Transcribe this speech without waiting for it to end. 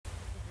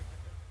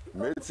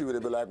Mitzi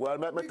would be like, well,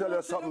 let me tell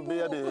you something,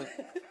 baby.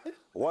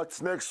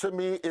 What's next to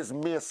me is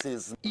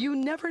Macy's. You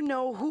never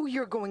know who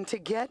you're going to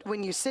get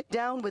when you sit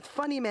down with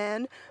funny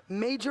man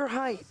Majah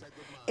Hype,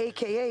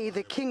 a.k.a.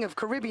 the king of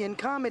Caribbean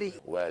comedy.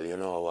 Well, you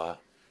know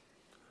what?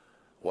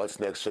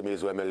 What's next to me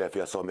is when I left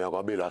here, so I'm going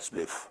to build a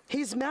spliff.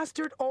 He's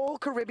mastered all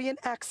Caribbean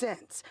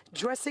accents,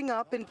 dressing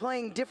up and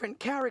playing different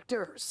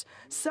characters.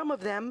 Some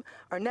of them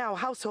are now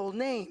household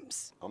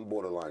names. I'm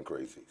borderline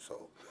crazy,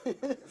 so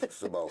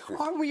it's about 50.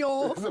 Aren't we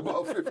all? It's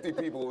about 50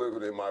 people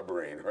living in my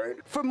brain, right?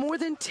 For more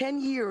than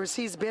 10 years,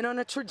 he's been on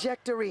a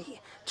trajectory,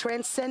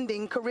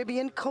 transcending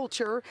Caribbean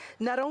culture,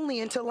 not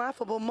only into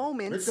laughable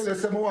moments,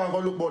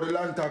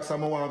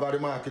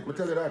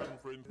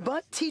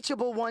 but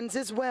teachable ones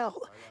as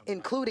well,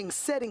 including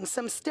setting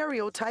some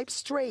stereotypes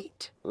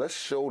straight. Let's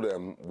show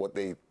them what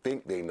they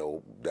think they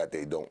know that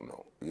they don't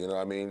know. You know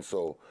what I mean?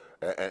 So,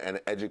 and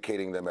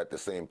educating them at the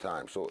same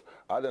time. So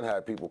I done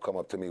had people come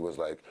up to me was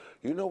like,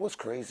 you know what's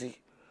crazy?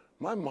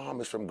 My mom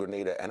is from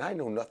Grenada, and I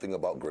know nothing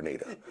about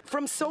Grenada.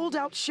 From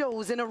sold-out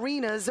shows in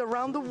arenas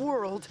around the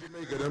world,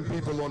 Them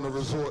people on the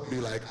resort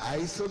be like,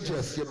 I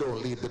suggest you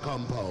don't leave the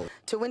compound.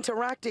 to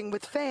interacting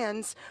with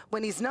fans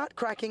when he's not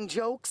cracking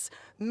jokes,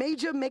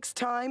 Majah makes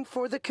time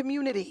for the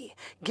community,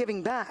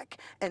 giving back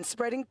and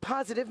spreading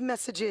positive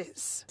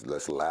messages.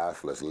 Let's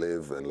laugh, let's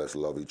live, and let's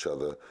love each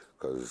other,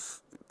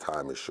 because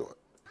time is short.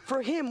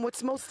 For him,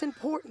 what's most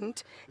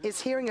important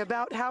is hearing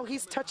about how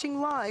he's touching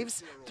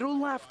lives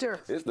through laughter.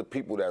 It's the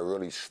people that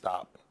really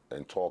stop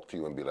and talk to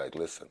you and be like,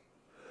 listen,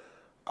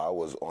 I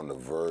was on the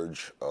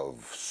verge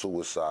of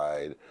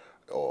suicide,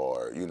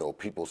 or, you know,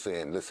 people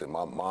saying, listen,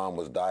 my mom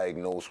was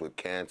diagnosed with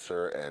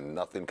cancer and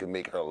nothing can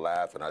make her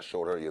laugh, and I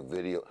showed her your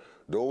video.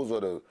 Those are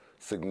the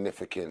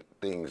significant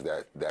things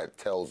that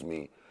tells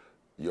me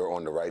you're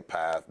on the right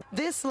path.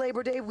 This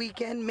Labor Day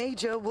weekend,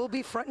 Majah will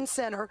be front and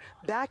center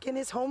back in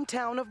his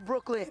hometown of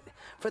Brooklyn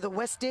for the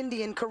West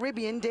Indian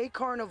Caribbean Day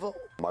Carnival.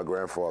 My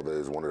grandfather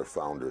is one of the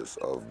founders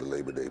of the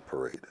Labor Day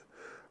Parade.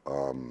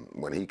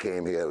 When he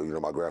came here, you know,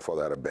 my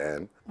grandfather had a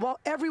band. While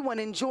everyone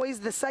enjoys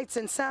the sights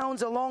and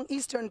sounds along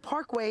Eastern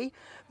Parkway,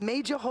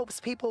 Majah hopes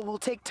people will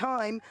take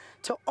time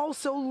to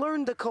also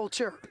learn the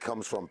culture. It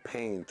comes from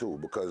pain, too,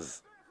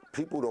 because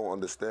people don't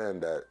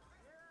understand that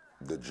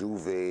the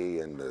Juve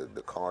and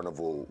the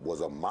carnival was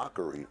a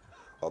mockery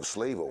of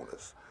slave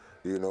owners.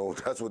 You know,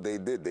 that's what they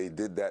did. They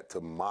did that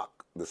to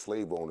mock the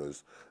slave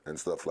owners and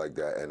stuff like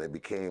that, and it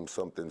became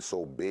something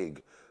so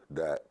big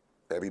that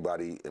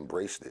everybody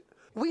embraced it.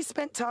 We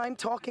spent time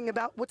talking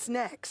about what's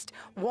next,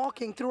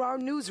 walking through our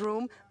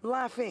newsroom,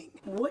 laughing.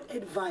 What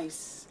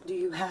advice do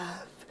you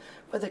have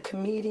for the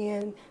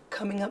comedian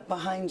coming up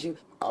behind you?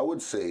 I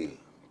would say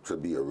to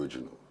be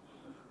original.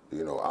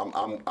 You know,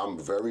 I'm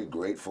very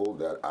grateful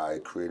that I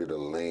created a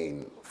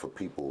lane for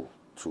people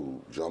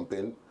to jump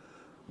in,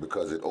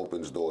 because it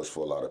opens doors for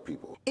a lot of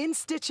people. In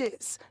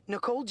Stitches,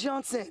 Nicole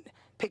Johnson,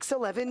 Pix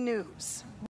 11 News.